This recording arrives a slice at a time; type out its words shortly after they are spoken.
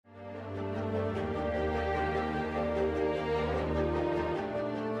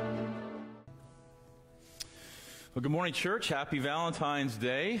Well, good morning, church. Happy Valentine's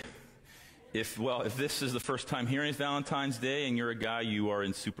Day. If this is the first time hearing it's Valentine's Day and you're a guy, you are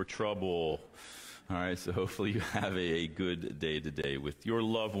in super trouble. All right, so hopefully you have a good day today with your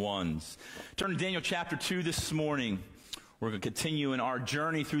loved ones. Turn to Daniel chapter 2 this morning. We're going to continue in our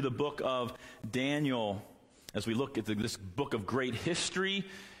journey through the book of Daniel as we look at this book of great history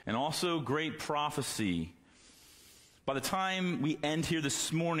and also great prophecy. By the time we end here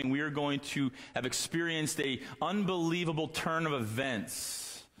this morning, we are going to have experienced an unbelievable turn of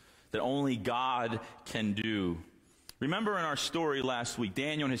events that only God can do. Remember in our story last week,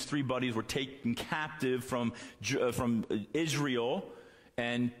 Daniel and his three buddies were taken captive from Israel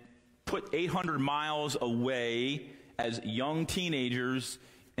and put 800 miles away as young teenagers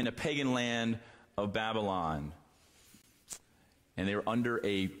in a pagan land of Babylon. And they were under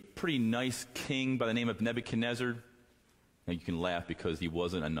a pretty nice king by the name of Nebuchadnezzar. Now you can laugh because he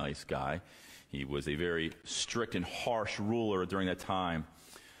wasn't a nice guy. He was a very strict and harsh ruler during that time.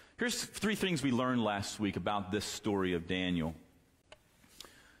 Here's three things we learned last week about this story of Daniel.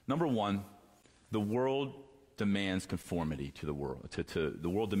 Number one, the world demands conformity to the world. The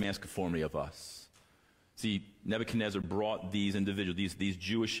world demands conformity of us. See, Nebuchadnezzar brought these individuals, these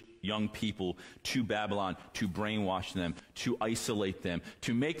Jewish young people to Babylon to brainwash them, to isolate them,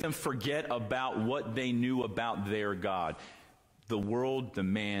 to make them forget about what they knew about their God. The world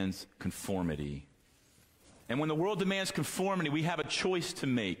demands conformity. And when the world demands conformity, we have a choice to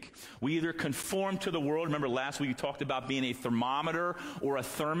make. We either conform to the world. Remember last week we talked about being a thermometer or a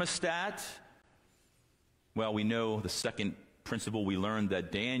thermostat. Well, we know the second principle we learned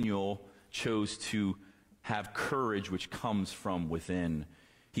that Daniel chose to have courage which comes from within.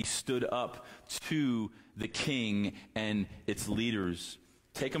 He stood up to the king and its leaders.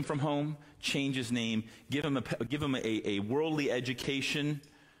 Take him from home, change his name, give him a worldly education,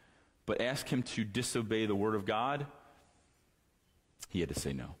 but ask him to disobey the word of God. He had to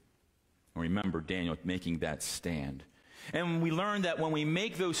say no. And remember Daniel making that stand. And we learned that when we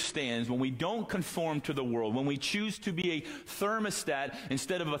make those stands, when we don't conform to the world, when we choose to be a thermostat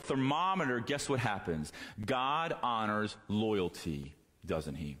instead of a thermometer, guess what happens? God honors loyalty,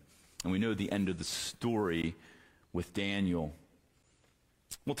 doesn't he? And we know the end of the story with Daniel.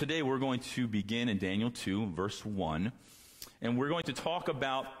 Well, today we're going to begin in Daniel 2, verse 1, and we're going to talk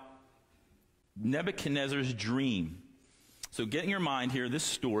about Nebuchadnezzar's dream. So get in your mind here, this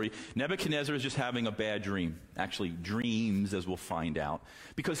story, Nebuchadnezzar is just having a bad dream. Actually, dreams, as we'll find out.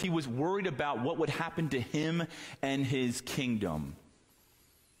 Because he was worried about what would happen to him and his kingdom.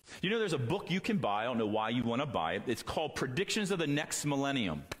 You know, there's a book you can buy. I don't know why you want to buy it. It's called Predictions of the Next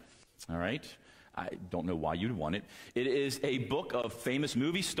Millennium. All right? I don't know why you'd want it. It is a book of famous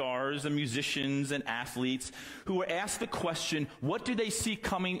movie stars and musicians and athletes who were asked the question, what do they see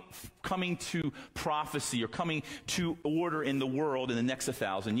coming to prophecy or coming to order in the world in the next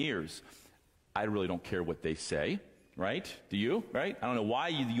 1,000 years? I really don't care what they say, right? Do you? Right? I don't know why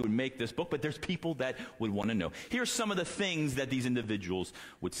you would make this book, but there's people that would want to know. Here's some of the things that these individuals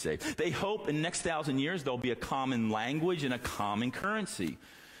would say. They hope in the next 1,000 years there'll be a common language and a common currency.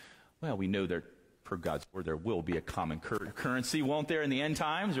 Well, we know that per God's word, there will be a common currency, won't there, in the end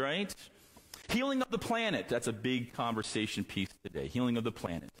times, right? Healing of the planet. That's a big conversation piece today. Healing of the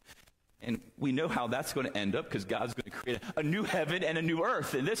planet. And we know how that's going to end up because God's going to create a new heaven and a new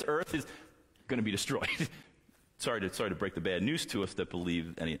earth. And this earth is going to be destroyed. Sorry to break the bad news to us that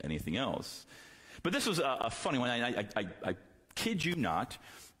believe anything else. But this was a funny one. I kid you not.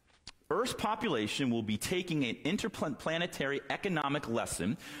 Earth's population will be taking an interplanetary economic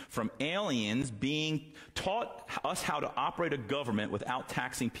lesson from aliens being taught us how to operate a government without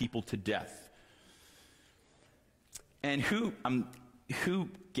taxing people to death. And who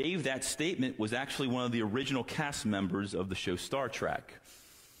gave that statement was actually one of the original cast members of the show Star Trek.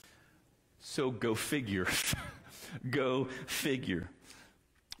 So go figure. Go figure.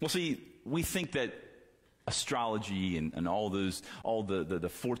 Well, see, we think that astrology and all the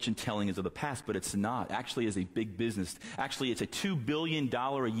fortune telling is of the past, but it's not. Actually, it's a big business. Actually, it's a $2 billion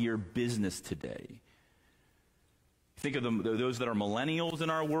a year business today. Think of those that are millennials in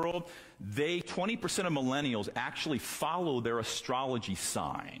our world. 20% of millennials actually follow their astrology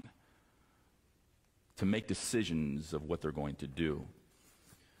sign to make decisions of what they're going to do.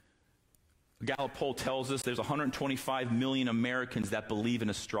 A Gallup poll tells us there's 125 million Americans that believe in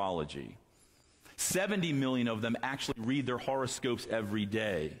astrology. 70 million of them actually read their horoscopes every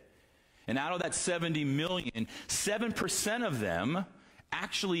day. And out of that 70 million, 7% of them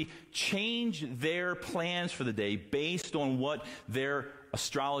actually change their plans for the day based on what their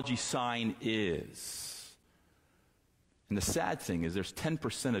astrology sign is. And the sad thing is there's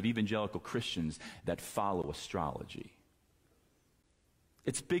 10% of evangelical Christians that follow astrology.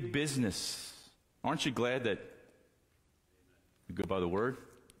 It's big business. Aren't you glad that we go by the word?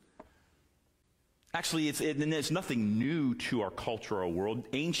 Actually, it's nothing new to our culture or our world.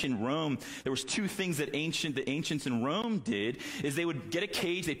 Ancient Rome, there was two things that the ancients in Rome did, is they would get a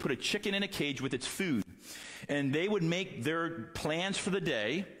cage, they put a chicken in a cage with its food. And they would make their plans for the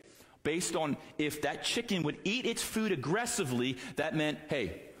day based on if that chicken would eat its food aggressively, that meant,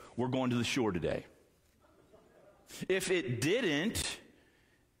 hey, we're going to the shore today. If it didn't,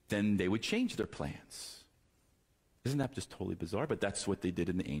 then they would change their plans. Isn't that just totally bizarre? But that's what they did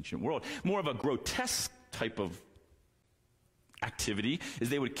in the ancient world. More of a grotesque type of activity is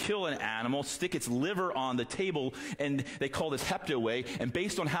they would kill an animal, stick its liver on the table, and they call this heptaway, and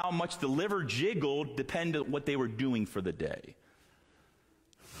based on how much the liver jiggled, depended on what they were doing for the day.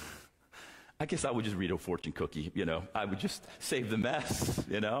 I guess I would just read a fortune cookie, I would just save the mess,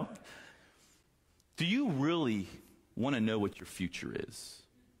 Do you really want to know what your future is?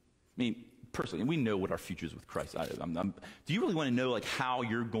 I mean, personally, we know what our future is with Christ. Do you really want to know how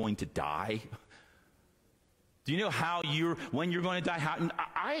you're going to die? Do you know when you're going to die?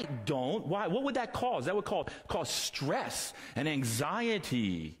 I don't. Why? What would that cause? That would cause stress and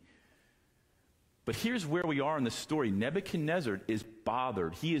anxiety. But here's where we are in the story. Nebuchadnezzar is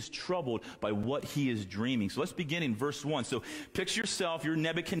bothered. He is troubled by what he is dreaming. So let's begin in verse 1. So picture yourself, you're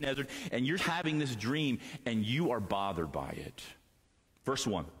Nebuchadnezzar, and you're having this dream, and you are bothered by it. Verse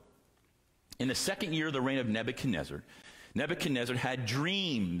 1. In the second year of the reign of Nebuchadnezzar, Nebuchadnezzar had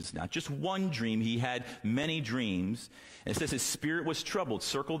dreams. Not just one dream, he had many dreams. And it says his spirit was troubled.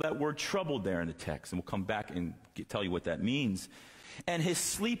 Circle that word troubled there in the text, and we'll come back and tell you what that means. And his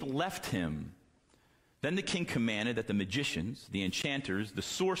sleep left him. Then the king commanded that the magicians, the enchanters, the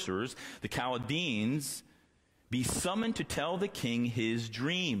sorcerers, the Chaldeans be summoned to tell the king his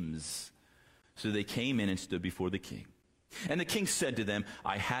dreams. So they came in and stood before the king. And the king said to them,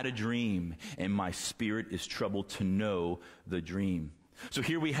 I had a dream, and my spirit is troubled to know the dream. So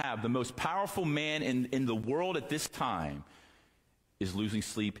here we have the most powerful man in the world at this time is losing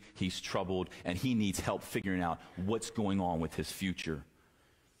sleep, he's troubled, and he needs help figuring out what's going on with his future.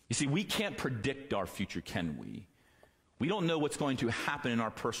 You see, we can't predict our future, can we? We don't know what's going to happen in our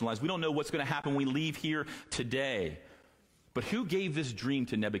personal lives. We don't know what's going to happen when we leave here today. But who gave this dream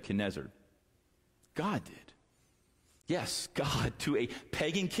to Nebuchadnezzar? God did. Yes, God, to a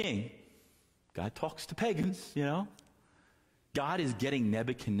pagan king. God talks to pagans, God is getting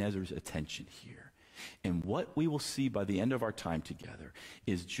Nebuchadnezzar's attention here. And what we will see by the end of our time together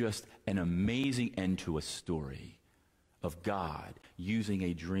is just an amazing end to a story of God using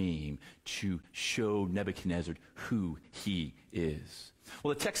a dream to show Nebuchadnezzar who he is.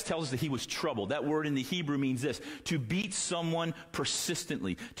 Well, the text tells us that he was troubled. That word in the Hebrew means this: to beat someone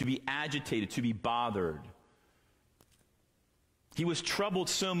persistently, to be agitated, to be bothered. He was troubled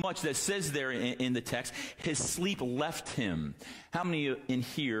so much that it says there in the text, his sleep left him. How many in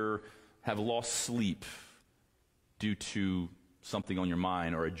here have lost sleep due to something on your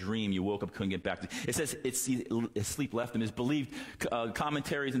mind or a dream you woke up, couldn't get back to? It says his sleep left him. It's believed,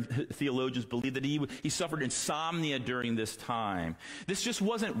 commentaries and theologians believe that he suffered insomnia during this time. This just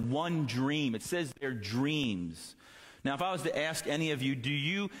wasn't one dream. It says they're dreams. Now, if I was to ask any of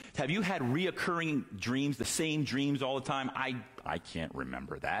you, have you had reoccurring dreams, the same dreams all the time? I can't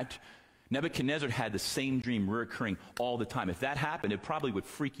remember that. Nebuchadnezzar had the same dream reoccurring all the time. If that happened, it probably would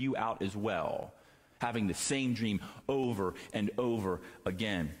freak you out as well, having the same dream over and over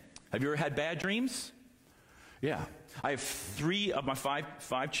again. Have you ever had bad dreams? Yeah. I have 3 of my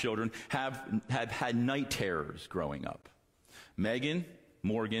five children have had night terrors growing up. Megan,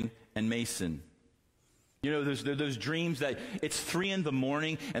 Morgan, and Mason. Those dreams that it's 3 in the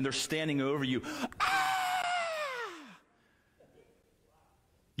morning and they're standing over you. Ah!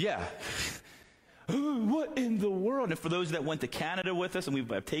 Yeah. What in the world? And for those that went to Canada with us,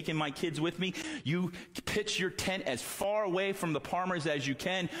 and I've taken my kids with me, you pitch your tent as far away from the Parmers as you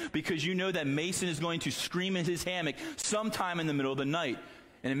can, because you know that Mason is going to scream in his hammock sometime in the middle of the night.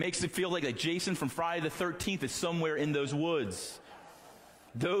 And it makes it feel like Jason from Friday the 13th is somewhere in those woods.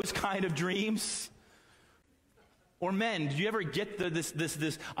 Those kind of dreams. Or men, did you ever get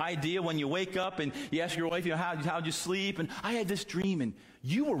this idea when you wake up and you ask your wife, how'd you sleep? And I had this dream, and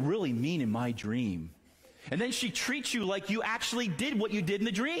you were really mean in my dream. And then she treats you like you actually did what you did in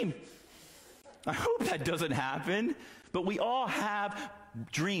the dream. I hope that doesn't happen. But we all have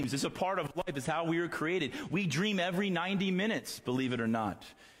dreams. It's a part of life. It's how we were created. We dream every 90 minutes, believe it or not.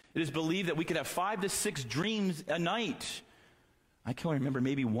 It is believed that we could have 5 to 6 dreams a night. I can only remember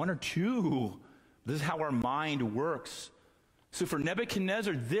maybe 1 or 2. This is how our mind works. So for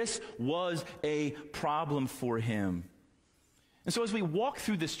Nebuchadnezzar, this was a problem for him. And so as we walk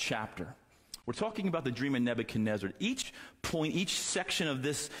through this chapter, we're talking about the dream of Nebuchadnezzar. Each point, each section of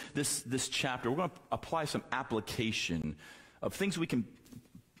this chapter, we're going to apply some application of things we can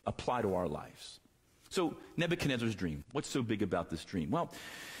apply to our lives. So Nebuchadnezzar's dream. What's so big about this dream? Well,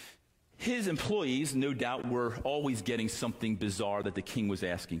 his employees, no doubt, were always getting something bizarre that the king was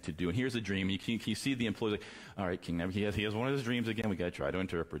asking to do. And here's a dream. You see the employees like, all right, King Nebuchadnezzar, he has one of his dreams again. We got to try to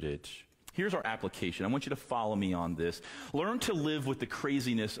interpret it. Here's our application. I want you to follow me on this. Learn to live with the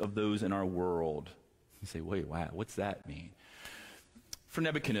craziness of those in our world. You say, wait, wow, what's that mean? For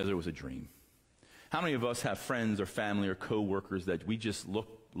Nebuchadnezzar, it was a dream. How many of us have friends or family or coworkers that we just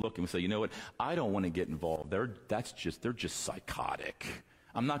look and we say, you know what, I don't want to get involved. They're just psychotic.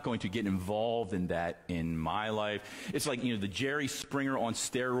 I'm not going to get involved in that in my life. It's like, the Jerry Springer on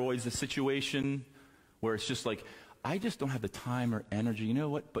steroids, the situation where it's just like, I just don't have the time or energy. You know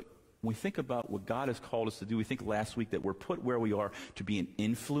what? But when we think about what God has called us to do, we think last week that we're put where we are to be an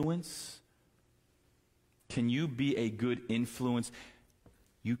influence. Can you be a good influence?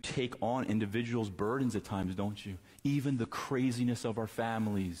 You take on individuals' burdens at times, don't you? Even the craziness of our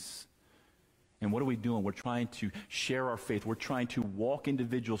families. And what are we doing? We're trying to share our faith. We're trying to walk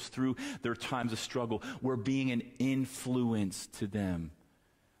individuals through their times of struggle. We're being an influence to them.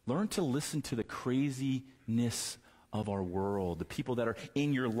 Learn to listen to the craziness of our world, the people that are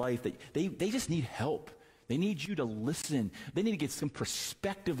in your life. They just need help. They need you to listen. They need to get some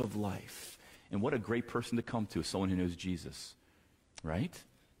perspective of life. And what a great person to come to is someone who knows Jesus, right?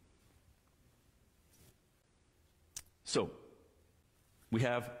 So, we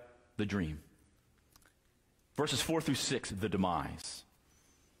have the dream. Verses 4 through 6, the demise.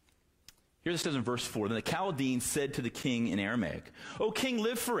 Here it says in verse 4, Then the Chaldeans said to the king in Aramaic, O king,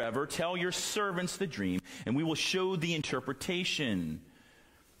 live forever. Tell your servants the dream, and we will show the interpretation.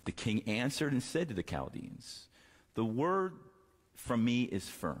 The king answered and said to the Chaldeans, The word from me is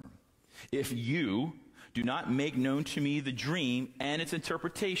firm. If you do not make known to me the dream and its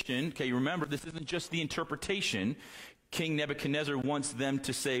interpretation, okay, remember, this isn't just the interpretation. King Nebuchadnezzar wants them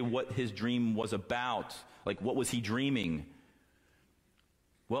to say what his dream was about. Like, what was he dreaming?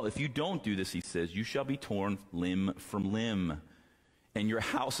 Well, if you don't do this, he says, you shall be torn limb from limb, and your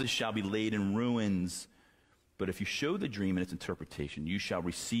houses shall be laid in ruins. But if you show the dream and its interpretation, you shall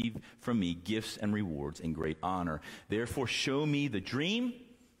receive from me gifts and rewards and great honor. Therefore, show me the dream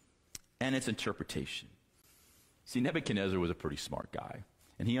and its interpretation. See, Nebuchadnezzar was a pretty smart guy,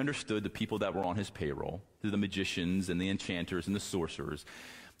 and he understood the people that were on his payroll, the magicians and the enchanters and the sorcerers,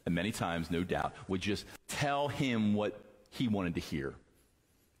 and many times, no doubt, would just tell him what he wanted to hear.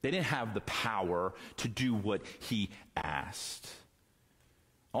 They didn't have the power to do what he asked.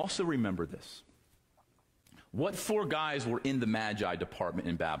 Also remember this. What 4 guys were in the Magi department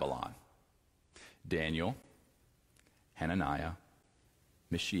in Babylon? Daniel, Hananiah,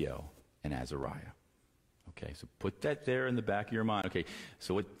 Mishael, and Azariah. Okay, so put that there in the back of your mind. Okay,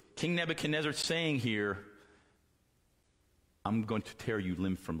 so what King Nebuchadnezzar is saying here, I'm going to tear you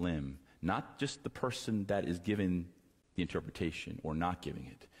limb from limb. Not just the person that is giving the interpretation or not giving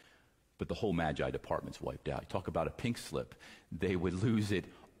it, but the whole Magi department's wiped out. You talk about a pink slip. They would lose it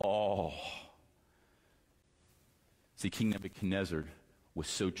all. See, King Nebuchadnezzar was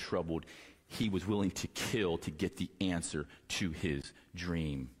so troubled, he was willing to kill to get the answer to his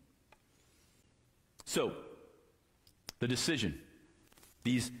dream. So, the decision.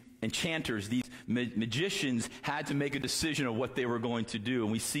 These enchanters, these magicians had to make a decision of what they were going to do.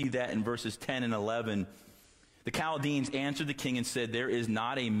 And we see that in verses 10 and 11. The Chaldeans answered the king and said, There is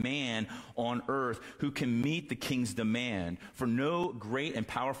not a man on earth who can meet the king's demand. For no great and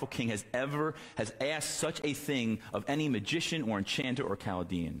powerful king has asked such a thing of any magician or enchanter or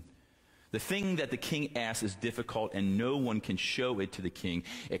Chaldean. The thing that the king asks is difficult, and no one can show it to the king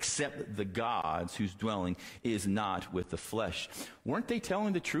except the gods whose dwelling is not with the flesh. Weren't they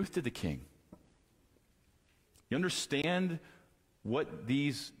telling the truth to the king? You understand what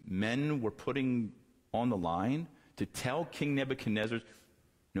these men were putting on the line to tell King Nebuchadnezzar,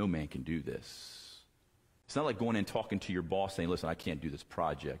 no man can do this. It's not like going in and talking to your boss saying, listen, I can't do this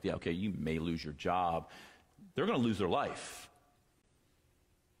project. Yeah, okay, you may lose your job. They're going to lose their life.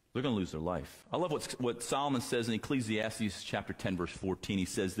 They're going to lose their life. I love what Solomon says in Ecclesiastes chapter 10, verse 14. He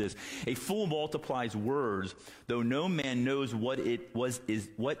says this, a fool multiplies words, though no man knows what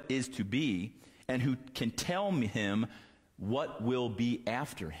is to be, and who can tell him what will be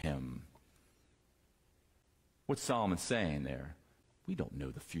after him. What's Solomon saying there? We don't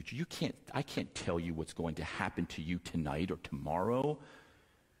know the future. I can't tell you what's going to happen to you tonight or tomorrow.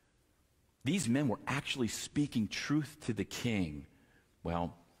 These men were actually speaking truth to the king.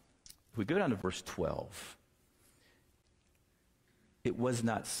 Well, if we go down to verse 12, it was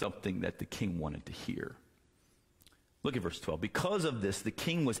not something that the king wanted to hear. Look at verse 12. Because of this, the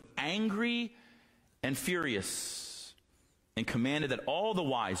king was angry and furious and commanded that all the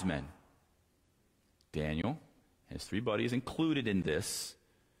wise men, Daniel and his 3 buddies included in this,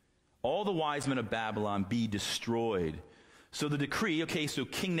 all the wise men of Babylon be destroyed. So the decree, so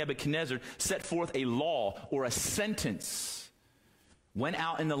King Nebuchadnezzar set forth a law or a sentence, went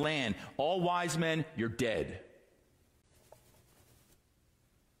out in the land, all wise men, you're dead.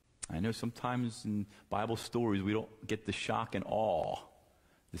 I know sometimes in Bible stories we don't get the shock and awe.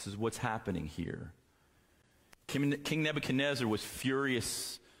 This is what's happening here. King Nebuchadnezzar was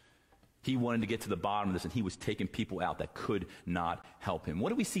furious. He wanted to get to the bottom of this, and he was taking people out that could not help him. What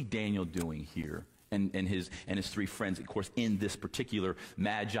do we see Daniel doing here and his 3 friends, of course, in this particular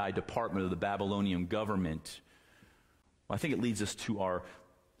Magi department of the Babylonian government? Well, I think it leads us to our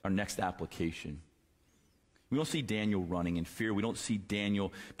next application. We don't see Daniel running in fear. We don't see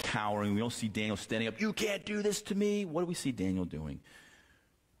Daniel cowering. We don't see Daniel standing up. You can't do this to me. What do we see Daniel doing?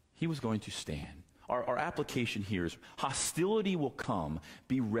 He was going to stand. Our application here is hostility will come.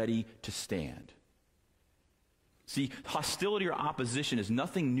 Be ready to stand. See, hostility or opposition is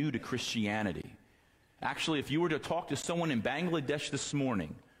nothing new to Christianity. Actually, if you were to talk to someone in Bangladesh this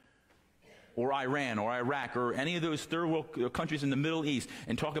morning, or Iran, or Iraq, or any of those third world countries in the Middle East,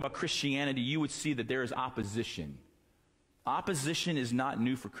 and talk about Christianity, you would see that there is opposition. Opposition is not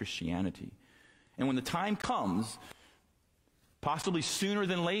new for Christianity. And when the time comes, possibly sooner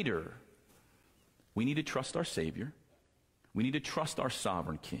than later, we need to trust our Savior. We need to trust our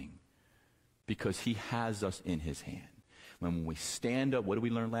sovereign King, because he has us in his hand. When we stand up, what did we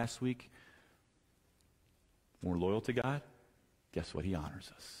learn last week? When we're loyal to God, guess what? He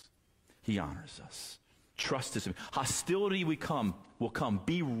honors us. He honors us. Trust us. Hostility will come.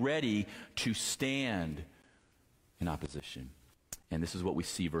 Be ready to stand in opposition. And this is what we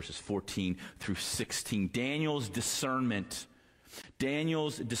see, verses 14 through 16. Daniel's discernment.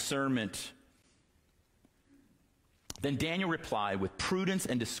 Daniel's discernment. Then Daniel replied with prudence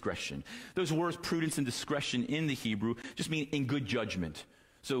and discretion. Those words, prudence and discretion, in the Hebrew just mean in good judgment.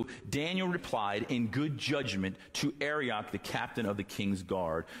 So Daniel replied in good judgment to Arioch, the captain of the king's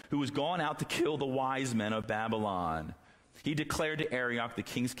guard, who was gone out to kill the wise men of Babylon. He declared to Arioch, the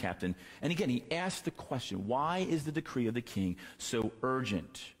king's captain, and again he asked the question, why is the decree of the king so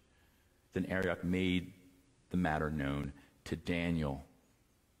urgent? Then Arioch made the matter known to Daniel.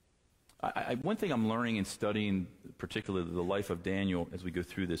 One thing I'm learning in studying, particularly the life of Daniel as we go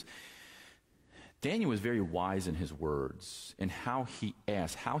through this, Daniel was very wise in his words and how he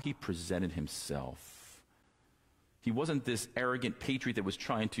asked, how he presented himself. He wasn't this arrogant patriot that was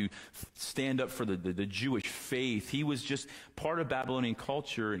trying to stand up for the Jewish faith. He was just part of Babylonian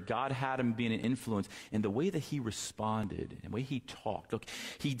culture. God had him being an influence. And the way that he responded, and the way he talked, look,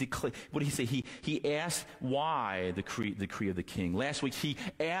 he declared, what did he say? He asked why the decree of the king. Last week, he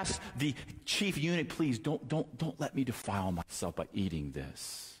asked the chief eunuch, please don't let me defile myself by eating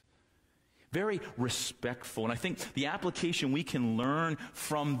this. Very respectful. And I think the application we can learn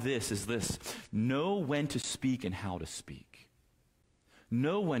from this is this. Know when to speak and how to speak.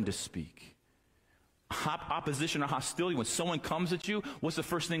 Know when to speak. Opposition or hostility, when someone comes at you, what's the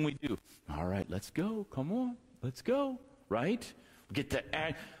first thing we do? All right, let's go. Come on. Let's go. Right? Get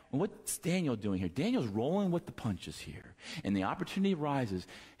that. What's Daniel doing here? Daniel's rolling with the punches here. And the opportunity arises,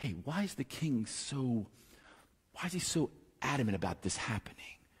 hey, why is he so adamant about this happening?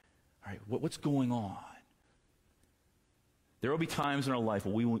 All right, what's going on? There will be times in our life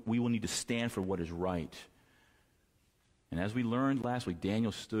where we will need to stand for what is right. And as we learned last week,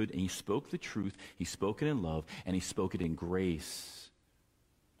 Daniel stood and he spoke the truth. He spoke it in love, and he spoke it in grace.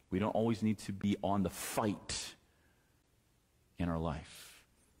 We don't always need to be on the fight in our life.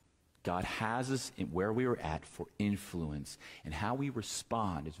 God has us in where we are at for influence, and how we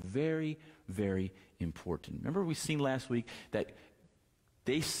respond is very, very important. Remember we seen last week that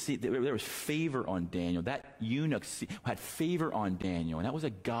there was favor on Daniel. That eunuch had favor on Daniel, and that was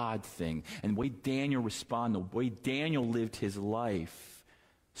a God thing. And the way Daniel responded, the way Daniel lived his life,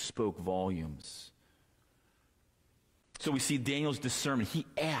 spoke volumes. So we see Daniel's discernment. He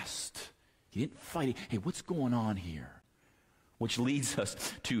asked. He didn't fight. Hey, what's going on here? Which leads us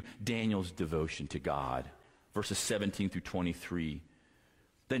to Daniel's devotion to God. Verses 17 through 23.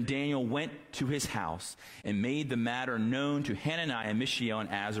 Then Daniel went to his house and made the matter known to Hananiah, Mishael, and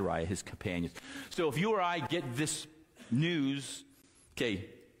Azariah, his companions. So if you or I get this news, okay,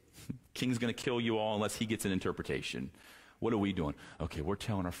 king's going to kill you all unless he gets an interpretation. What are we doing? Okay, we're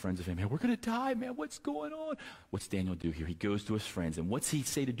telling our friends and family, man, we're going to die, man. What's going on? What's Daniel do here? He goes to his friends, and what's he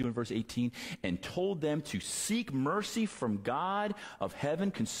say to do in verse 18? And told them to seek mercy from God of heaven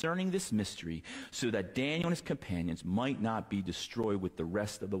concerning this mystery, so that Daniel and his companions might not be destroyed with the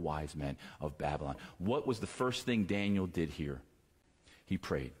rest of the wise men of Babylon. What was the first thing Daniel did here? He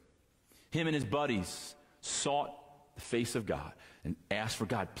prayed. Him and his buddies sought the face of God and asked for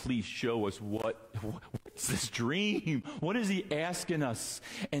God, please show us what's this dream? What is he asking us?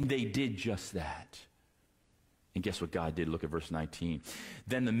 And they did just that. And guess what God did? Look at verse 19.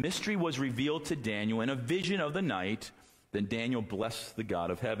 Then the mystery was revealed to Daniel in a vision of the night. Then Daniel blessed the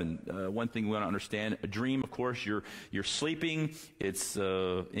God of heaven. One thing we want to understand, a dream, of course, you're sleeping. It's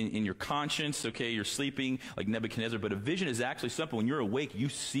in your conscience, okay? You're sleeping like Nebuchadnezzar. But a vision is actually something. When you're awake, you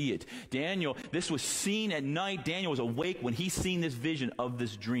see it. Daniel, this was seen at night. Daniel was awake when he seen this vision of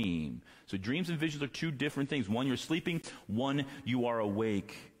this dream. So dreams and visions are two different things. One, you're sleeping. One, you are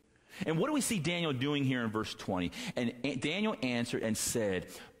awake. And what do we see Daniel doing here in verse 20? And Daniel answered and said,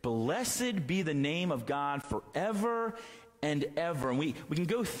 blessed be the name of God forever and ever. And we can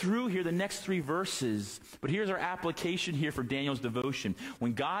go through here the next 3 verses, but here's our application here for Daniel's devotion.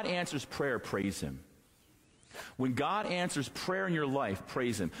 When God answers prayer, praise him. When God answers prayer in your life,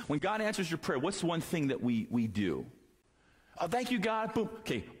 praise him. When God answers your prayer, what's one thing that we do? Oh, thank you, God. Boom.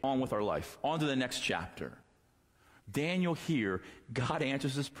 Okay, on with our life. On to the next chapter. Daniel here, God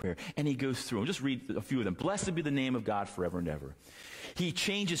answers his prayer, and he goes through. I'll just read a few of them. Blessed be the name of God forever and ever. He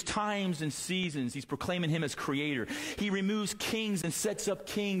changes times and seasons. He's proclaiming him as creator. He removes kings and sets up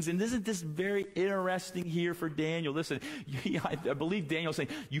kings. And isn't this very interesting here for Daniel? Listen, I believe Daniel's saying,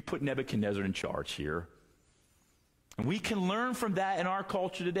 you put Nebuchadnezzar in charge here. And we can learn from that in our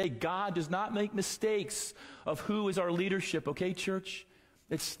culture today. God does not make mistakes of who is our leadership, okay, church?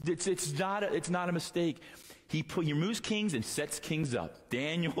 It's not a mistake. He removes kings and sets kings up.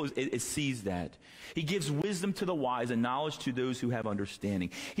 Daniel sees that. He gives wisdom to the wise and knowledge to those who have understanding.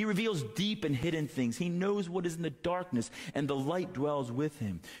 He reveals deep and hidden things. He knows what is in the darkness, and the light dwells with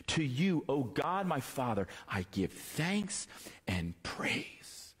him. To you, O God, my Father, I give thanks and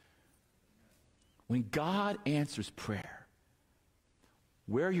praise. When God answers prayer,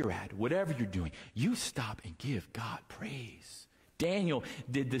 where you're at, whatever you're doing, you stop and give God praise. Daniel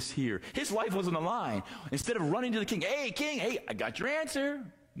did this here. His life was on the line. Instead of running to the king, hey, king, hey, I got your answer.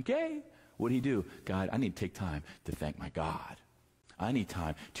 Okay. What did he do? God, I need to take time to thank my God. I need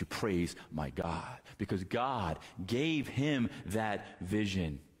time to praise my God, because God gave him that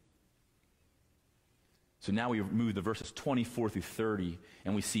vision. So now we move to verses 24 through 30,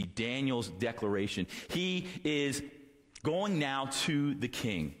 and we see Daniel's declaration. He is going now to the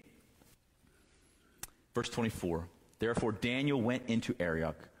king. Verse 24. Therefore Daniel went into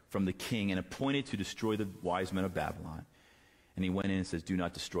Arioch from the king and appointed to destroy the wise men of Babylon. And he went in and says, do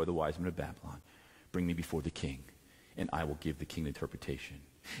not destroy the wise men of Babylon. Bring me before the king, and I will give the king the interpretation.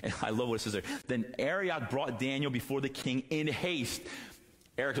 And I love what it says there. Then Arioch brought Daniel before the king in haste.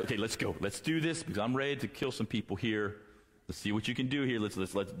 Arioch said, okay, let's go. Let's do this, because I'm ready to kill some people here. Let's see what you can do here. Let's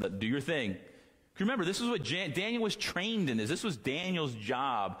do your thing. Remember, this is what Daniel was trained in. This was Daniel's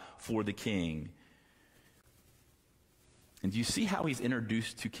job for the king. And do you see how he's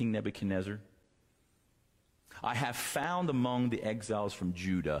introduced to King Nebuchadnezzar? I have found among the exiles from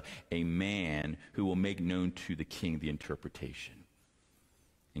Judah a man who will make known to the king the interpretation.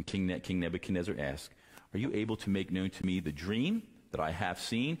 And King Nebuchadnezzar asked, are you able to make known to me the dream that I have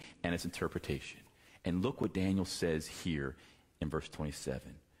seen and its interpretation? And look what Daniel says here in verse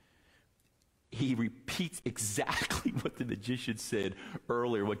 27. He repeats exactly what the magician said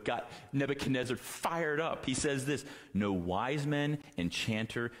earlier, what got Nebuchadnezzar fired up. He says this, no wise man,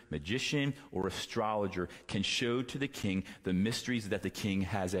 enchanter, magician, or astrologer can show to the king the mysteries that the king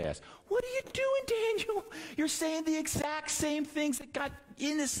has asked. What are you doing, Daniel? You're saying the exact same things that got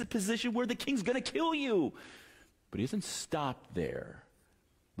in this position where the king's going to kill you. But he doesn't stop there.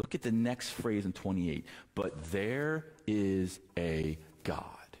 Look at the next phrase in 28. But there is a God.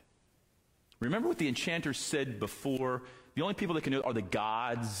 Remember what the enchanter said before? The only people that can know are the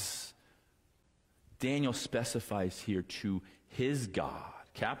gods. Daniel specifies here to his God,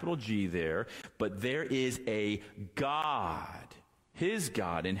 capital G there, but there is a God, his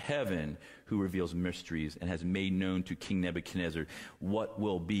God in heaven, who reveals mysteries and has made known to King Nebuchadnezzar what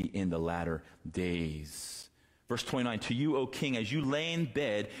will be in the latter days. Verse 29, to you, O king, as you lay in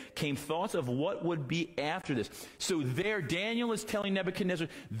bed, came thoughts of what would be after this. So there, Daniel is telling Nebuchadnezzar,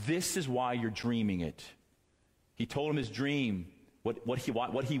 this is why you're dreaming it. He told him his dream,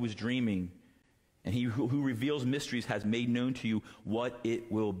 what he was dreaming. And he who reveals mysteries has made known to you what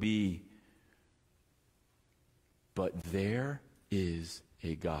it will be. but there is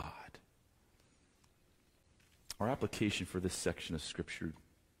a God. Our application for this section of Scripture,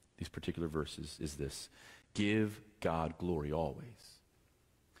 these particular verses, is this: give God glory always.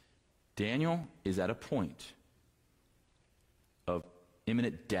 Daniel is at a point of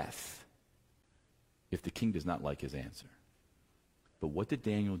imminent death if the king does not like his answer. But what did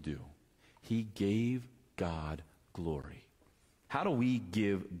Daniel do? He gave God glory. How do we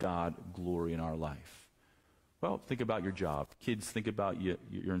give God glory in our life? Well, think about your job. Kids, think about you're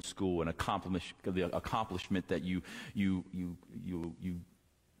in school and the accomplishment that you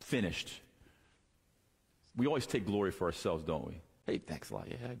finished. We always take glory for ourselves, don't we? Hey, thanks a lot.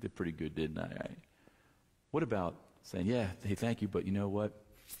 Yeah, I did pretty good, didn't I? What about saying, yeah, hey, thank you, but you know what?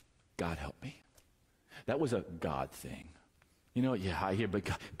 God helped me. That was a God thing. You know, yeah, I hear, but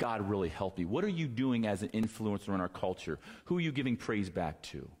God really helped me. What are you doing as an influencer in our culture? Who are you giving praise back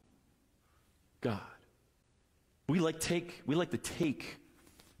to? God. We like to take,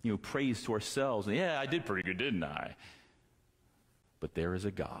 praise to ourselves. And yeah, I did pretty good, didn't I? But there is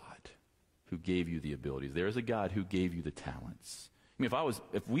a God who gave you the abilities. There is a God who gave you the talents. I mean,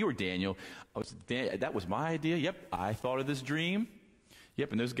 if we were Daniel, that was my idea. Yep, I thought of this dream.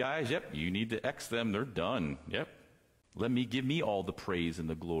 Yep, and those guys, yep, you need to X them. They're done. Yep. Give me all the praise and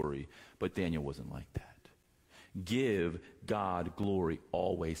the glory. But Daniel wasn't like that. Give God glory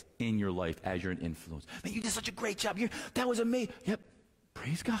always in your life as you're an influence. Man, you did such a great job. That was amazing. Yep,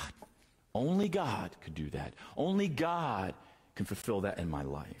 praise God. Only God could do that. Only God can fulfill that in my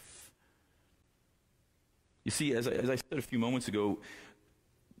life. You see, as I said a few moments ago,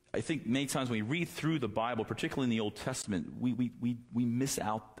 I think many times when we read through the Bible, particularly in the Old Testament, we miss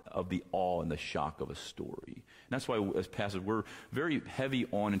out of the awe and the shock of a story. And that's why, as pastors, we're very heavy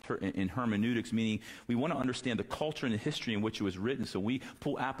on in hermeneutics, meaning we want to understand the culture and the history in which it was written. So we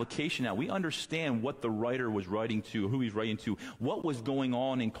pull application out. We understand what the writer was writing to, who he's writing to, what was going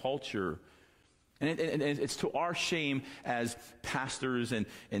on in culture. And it's to our shame as pastors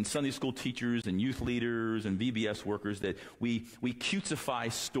and Sunday school teachers and youth leaders and VBS workers that we cutesify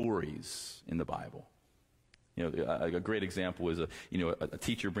stories in the Bible. A great example is a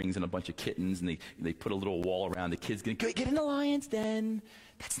teacher brings in a bunch of kittens and they put a little wall around the kids. Get in the lion's den.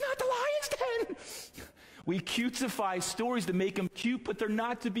 That's not the lion's den. We cutesify stories to make them cute, but they're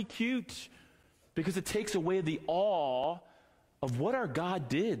not to be cute because it takes away the awe of what our God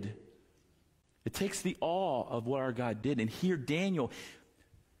did. It takes the awe of what our God did. And here Daniel,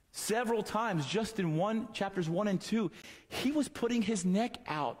 several times, just in chapters 1 and 2, he was putting his neck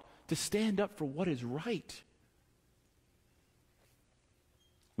out to stand up for what is right.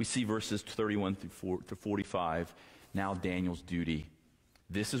 We see verses 31 through 45, now Daniel's duty.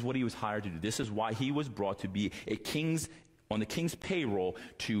 This is what he was hired to do. This is why he was brought to be on the king's payroll,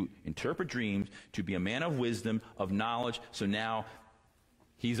 to interpret dreams, to be a man of wisdom, of knowledge. So now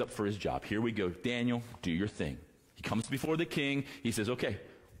he's up for his job. Here we go. Daniel, do your thing. He comes before the king. He says, okay,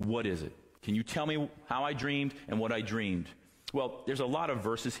 what is it? Can you tell me how I dreamed and what I dreamed? Well, there's a lot of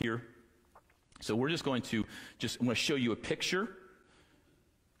verses here. So we're just going to I'm going to show you a picture.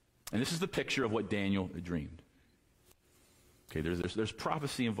 And this is the picture of what Daniel dreamed. Okay, there's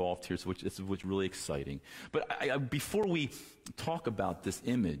prophecy involved here, so this is what's really exciting. But before we talk about this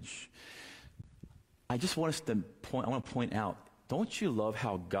image, I want to point out, don't you love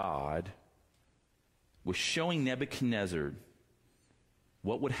how God was showing Nebuchadnezzar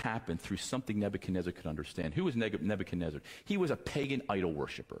what would happen through something Nebuchadnezzar could understand? Who was Nebuchadnezzar? He was a pagan idol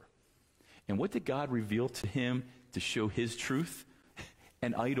worshiper. And what did God reveal to him to show his truth?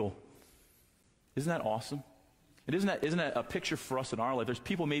 An idol. Isn't that awesome? Isn't that a picture for us in our life? There's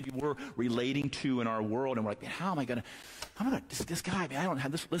people maybe we're relating to in our world, and we're like, man, how am I going to, this guy, man, I don't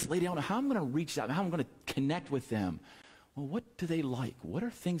have this lady, I don't know how I'm going to reach out, how I'm going to connect with them. Well, what do they like? What are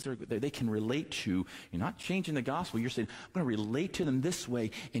things that they can relate to? You're not changing the gospel. You're saying, I'm going to relate to them this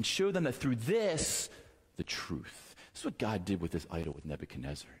way and show them that through this, the truth. This is what God did with this idol with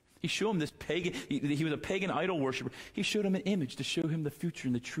Nebuchadnezzar. He showed him this pagan, he was a pagan idol worshiper. He showed him an image to show him the future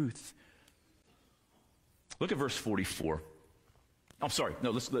and the truth. Look at verse 44. I'm sorry.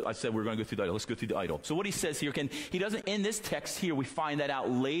 No, I said we were going to go through the idol. Let's go through the idol. So what he says here, he doesn't, in this text here, we find that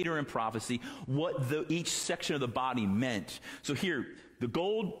out later in prophecy, what each section of the body meant. So here, the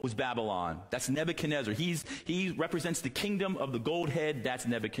gold was Babylon. That's Nebuchadnezzar. He represents the kingdom of the gold head. That's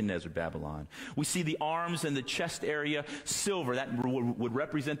Nebuchadnezzar, Babylon. We see the arms and the chest area, silver. That would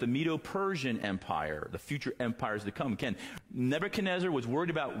represent the Medo-Persian Empire, the future empires to come. Again, Nebuchadnezzar was worried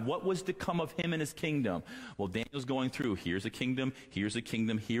about what was to come of him and his kingdom. Well, Daniel's going through, here's a kingdom, here's a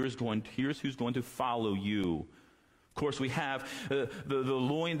kingdom, here's who's going to follow you. Of course, we have the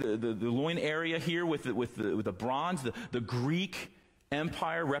loin area here with the bronze, the Greek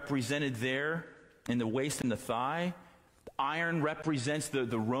Empire represented there in the waist and the thigh. The iron represents the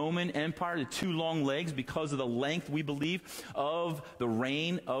Roman Empire, the two long legs, because of the length, we believe, of the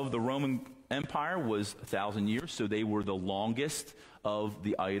reign of the Roman Empire was 1,000 years, so they were the longest of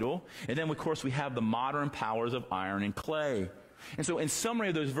the idol. And then, of course, we have the modern powers of iron and clay. And so in summary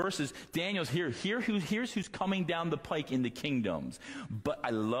of those verses, Daniel's here's who's coming down the pike in the kingdoms. But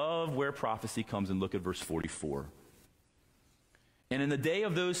I love where prophecy comes, and look at verse 44. And in the day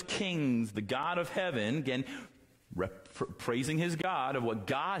of those kings, the God of heaven, again, praising his God of what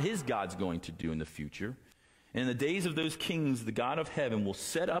his God's going to do in the future. And in the days of those kings, the God of heaven will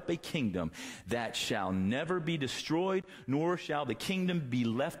set up a kingdom that shall never be destroyed, nor shall the kingdom be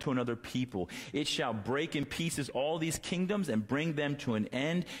left to another people. It shall break in pieces all these kingdoms and bring them to an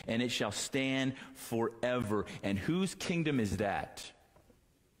end, and it shall stand forever. And whose kingdom is that?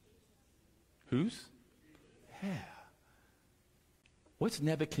 Whose? Yeah. What's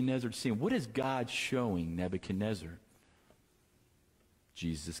Nebuchadnezzar seeing? What is God showing Nebuchadnezzar?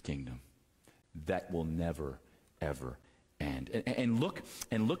 Jesus' kingdom. That will never, ever end. And look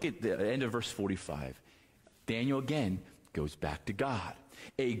at the end of verse 45. Daniel again goes back to God.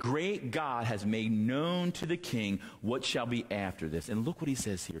 A great God has made known to the king what shall be after this. And look what he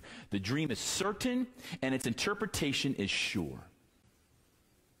says here. The dream is certain and its interpretation is sure.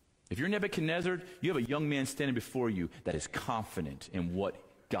 If you're Nebuchadnezzar, you have a young man standing before you that is confident in what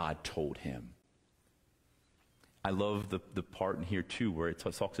God told him. I love the part in here too where it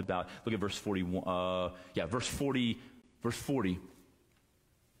talks about, look at verse 41, verse 40.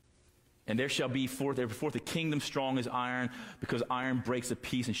 And there shall be forth a kingdom strong as iron, because iron breaks a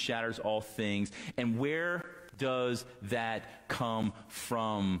piece and shatters all things. And where does that come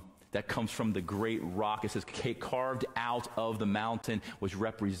from? That comes from the great rock. It says carved out of the mountain, which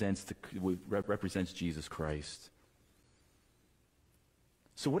represents Jesus Christ.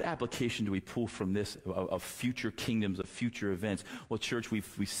 So what application do we pull from this of future kingdoms, of future events? Well, church, we've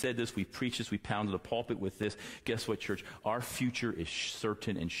said this, we've preached this, we've pounded the pulpit with this. Guess what, church? Our future is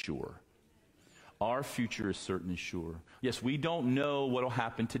certain and sure. Our future is certain and sure. Yes, we don't know what will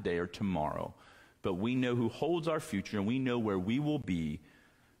happen today or tomorrow, but we know who holds our future, and we know where we will be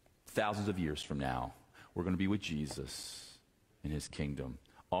thousands of years from now. We're going to be with Jesus in his kingdom.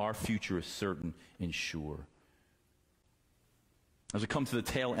 Our future is certain and sure. As we come to the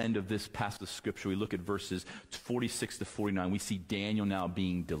tail end of this passage of Scripture, we look at verses 46 to 49. We see Daniel now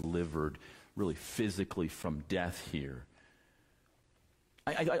being delivered, really physically, from death here.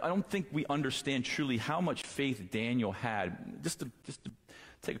 I don't think we understand truly how much faith Daniel had. Just to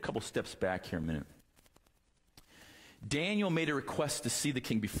take a couple steps back here a minute. Daniel made a request to see the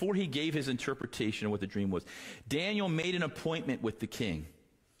king. Before he gave his interpretation of what the dream was, Daniel made an appointment with the king.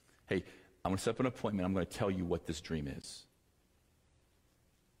 Hey, I'm going to set up an appointment. I'm going to tell you what this dream is.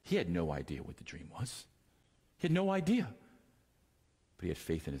 He had no idea what the dream was. He had no idea. But he had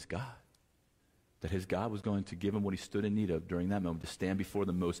faith in his God. That his God was going to give him what he stood in need of during that moment, to stand before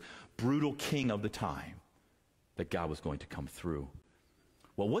the most brutal king of the time. That God was going to come through.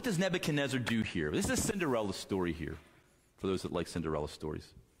 Well, what does Nebuchadnezzar do here? This is a Cinderella story here. For those that like Cinderella stories.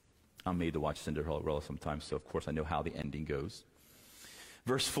 I'm made to watch Cinderella sometimes, so of course I know how the ending goes.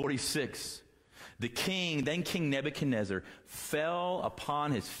 Verse 46. Then King Nebuchadnezzar fell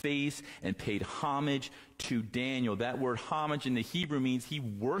upon his face and paid homage to Daniel. That word homage in the Hebrew means he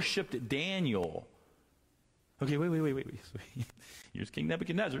worshiped Daniel. Okay, wait. Here's King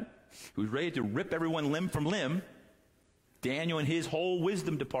Nebuchadnezzar, who's ready to rip everyone limb from limb. Daniel and his whole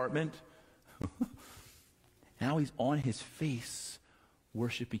wisdom department. Now he's on his face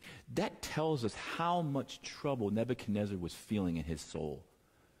worshiping. That tells us how much trouble Nebuchadnezzar was feeling in his soul.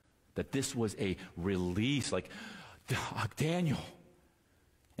 That this was a release, like, Daniel.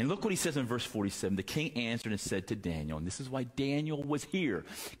 And look what he says in verse 47. The king answered and said to Daniel, and this is why Daniel was here.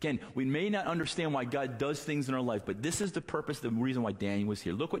 Again, we may not understand why God does things in our life, but this is the purpose, the reason why Daniel was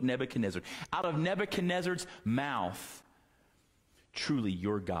here. Look what Nebuchadnezzar, out of Nebuchadnezzar's mouth, truly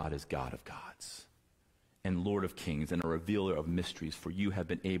your God is God of gods and Lord of kings and a revealer of mysteries, for you have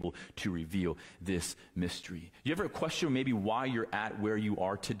been able to reveal this mystery. You ever question maybe why you're at where you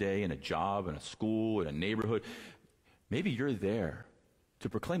are today, in a job, in a school, in a neighborhood? Maybe you're there to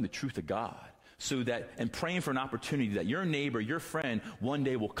proclaim the truth of God, so that, and praying for an opportunity that your neighbor, your friend, one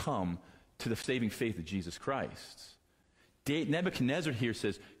day will come to the saving faith of Jesus Christ. Nebuchadnezzar here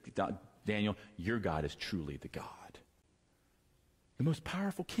says, Daniel, your God is truly the God. The most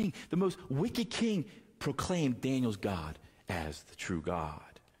powerful king, the most wicked king, proclaimed Daniel's God as the true God.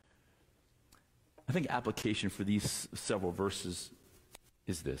 I think application for these several verses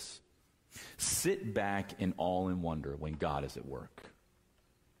is this. Sit back in awe and wonder when God is at work.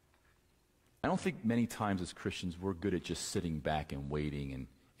 I don't think many times as Christians we're good at just sitting back and waiting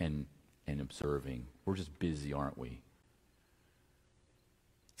and observing. We're just busy, aren't we?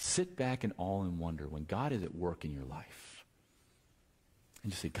 Sit back in awe and wonder when God is at work in your life.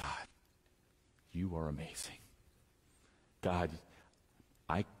 And just say, God, you are amazing. God,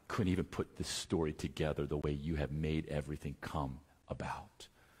 I couldn't even put this story together the way you have made everything come about.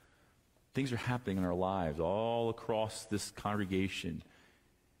 Things are happening in our lives all across this congregation,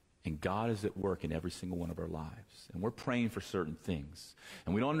 and God is at work in every single one of our lives. And we're praying for certain things.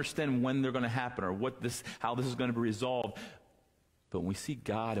 And we don't understand when they're going to happen or how this is going to be resolved. But when we see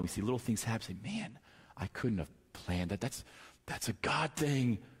God and we see little things happen, say, man, I couldn't have planned that. That's a God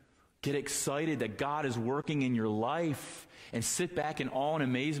thing. Get excited that God is working in your life and sit back in awe and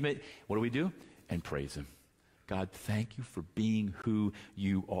amazement. What do? And praise him. God, thank you for being who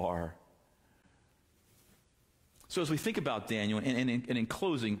you are. So as we think about Daniel, and in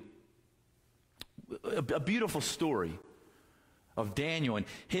closing, a beautiful story of Daniel and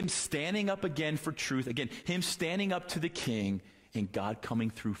him standing up again for truth, again, him standing up to the king and God coming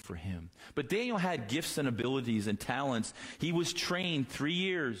through for him. But Daniel had gifts and abilities and talents. He was trained 3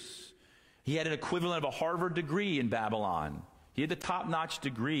 years. He had an equivalent of a Harvard degree in Babylon. He had the top-notch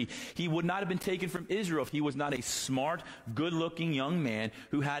degree. He would not have been taken from Israel if he was not a smart, good-looking young man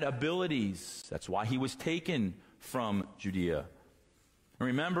who had abilities. That's why he was taken from Judea. And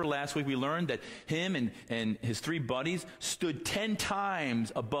remember, last week we learned that him and his 3 buddies stood 10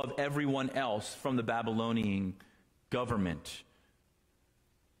 times above everyone else from the Babylonian government.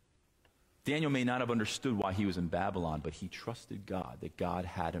 Daniel may not have understood why he was in Babylon, but he trusted God, that God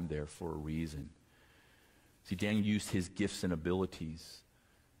had him there for a reason. See, Daniel used his gifts and abilities,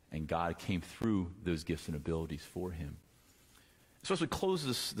 and God came through those gifts and abilities for him. So as we close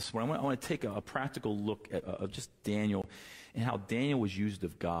this morning, I want to take a practical look at just Daniel and how Daniel was used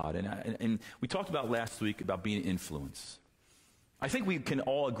of God. And we talked about last week about being an influence. I think we can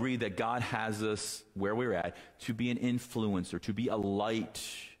all agree that God has us where we're at to be an influencer, to be a light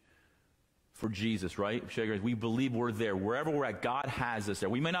for Jesus, right? We believe we're there. Wherever we're at, God has us there.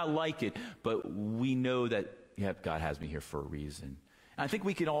 We may not like it, but we know that, God has me here for a reason. And I think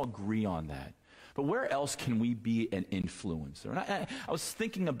we can all agree on that. But where else can we be an influencer? And I was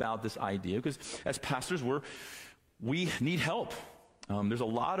thinking about this idea because as pastors, we need help. There's a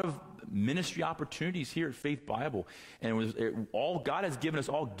lot of ministry opportunities here at Faith Bible. And God has given us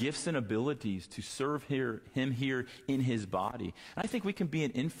all gifts and abilities to serve him here in his body. And I think we can be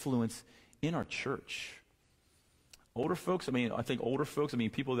an influence in our church. Older folks,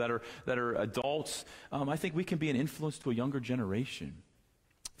 people that are adults, I think we can be an influence to a younger generation.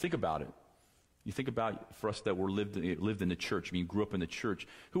 Think about it. You think about, for us that lived in the church, grew up in the church,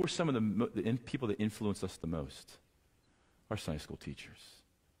 who are some of the people that influence us the most? Our Sunday school teachers,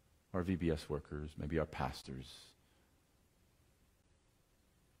 our VBS workers, maybe our pastors.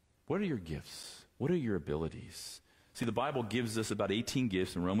 What are your gifts? What are your abilities? See, the Bible gives us about 18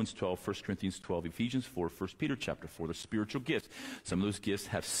 gifts in Romans 12, 1 Corinthians 12, Ephesians 4, 1 Peter chapter 4. They're spiritual gifts. Some of those gifts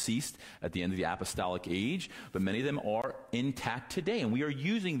have ceased at the end of the apostolic age, but many of them are intact today, and we are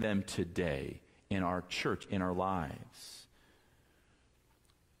using them today in our church, in our lives.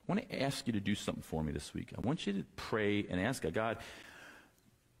 I want to ask you to do something for me this week. I want you to pray and ask God,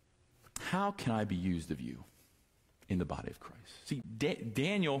 how can I be used of you in the body of Christ? See,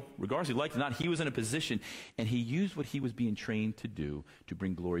 Daniel, regardless if he liked it or not, he was in a position, and he used what he was being trained to do to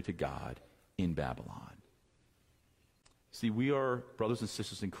bring glory to God in Babylon. See, we are brothers and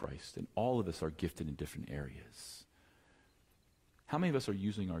sisters in Christ, and all of us are gifted in different areas. How many of us are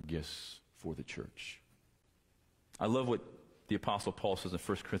using our gifts for the church? I love what the Apostle Paul says in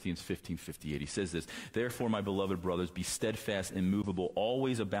 1 Corinthians 15:58. He says this, "Therefore, my beloved brothers, be steadfast, immovable,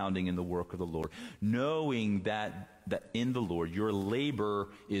 always abounding in the work of the Lord, knowing that in the Lord your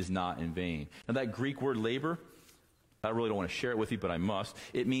labor is not in vain." Now that Greek word labor, I really don't want to share it with you, but I must.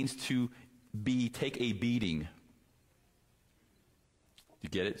 It means to take a beating. You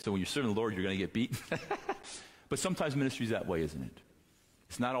get it? So when you're serving the Lord, you're going to get beat. But sometimes ministry is that way, isn't it?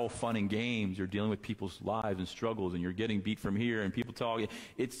 It's not all fun and games. You're dealing with people's lives and struggles, and you're getting beat from here, and people talking.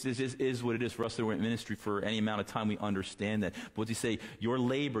 It is what it is for us that we're in ministry for any amount of time. We understand that. But what does he say? Your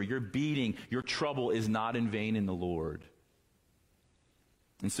labor, your beating, your trouble is not in vain in the Lord.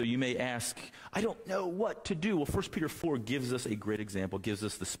 And so you may ask, I don't know what to do. Well, 1 Peter 4 gives us a great example. It gives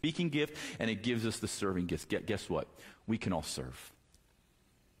us the speaking gift, and it gives us the serving gift. Guess what? We can all serve.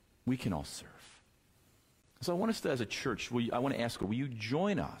 We can all serve. So I want us to, as a church, I want to ask, will you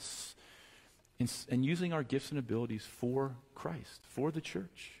join us and using our gifts and abilities for Christ, for the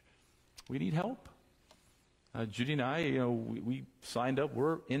church. We need help. Judy and I, we signed up.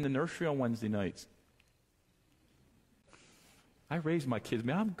 We're in the nursery on Wednesday nights. I raised my kids.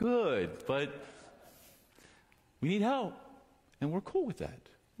 Man, I'm good, but we need help. And we're cool with that.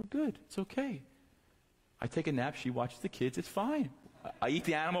 We're good. It's okay. I take a nap. She watches the kids. It's fine. I eat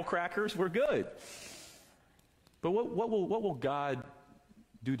the animal crackers. We're good. But what will God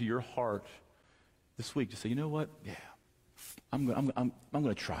do to your heart this week? Just say, you know what? Yeah. I'm going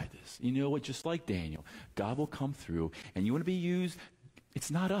to try this. You know what? Just like Daniel, God will come through, and you want to be used.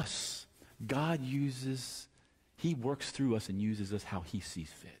 It's not us. God He works through us and uses us how He sees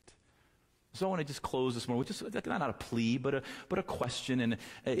fit. So I want to just close this morning with just not a plea, but a question and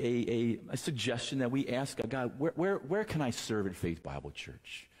a suggestion that we ask God, where can I serve at Faith Bible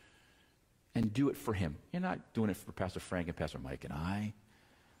Church? And do it for Him. You're not doing it for Pastor Frank and Pastor Mike and I.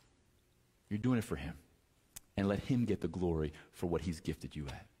 You're doing it for Him. And let Him get the glory for what He's gifted you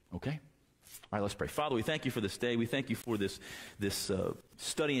at. Okay? All right, let's pray. Father, we thank you for this day. We thank you for this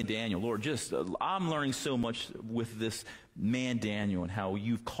study in Daniel. Lord, I'm learning so much with this man Daniel and how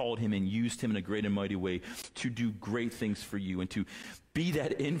you've called him and used him in a great and mighty way to do great things for you and to be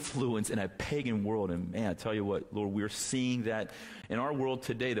that influence in a pagan world. And man, I tell you what, Lord, we're seeing that in our world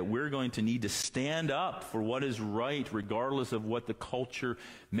today, that we're going to need to stand up for what is right, regardless of what the culture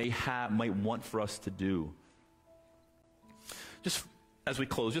might want for us to do. Just as we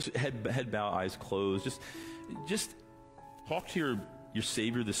close, just head bow, eyes closed. Just talk to your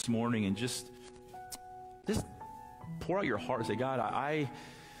Savior this morning and just pour out your heart and say, God, I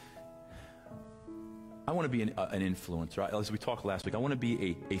want to be an influencer. Right? As we talked last week, I want to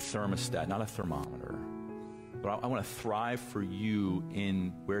be a thermostat, not a thermometer. But I want to thrive for you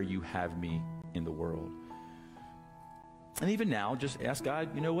in where you have me in the world. And even now, just ask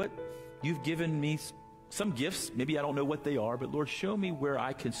God, you know what? You've given me some gifts. Maybe I don't know what they are, but Lord, show me where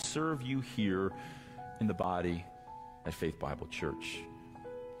I can serve you here in the body at Faith Bible Church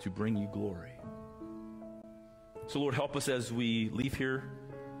to bring you glory. So Lord, help us as we leave here.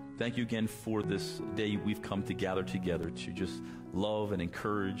 Thank you again for this day we've come to gather together to just love and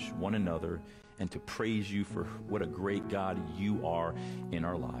encourage one another and to praise you for what a great God you are in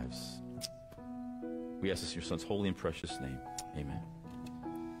our lives. We ask this in your Son's holy and precious name. Amen.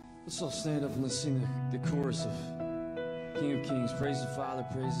 Let's all stand up and let's sing the chorus of King of Kings. Praise the Father,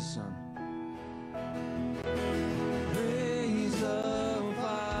 praise the Son.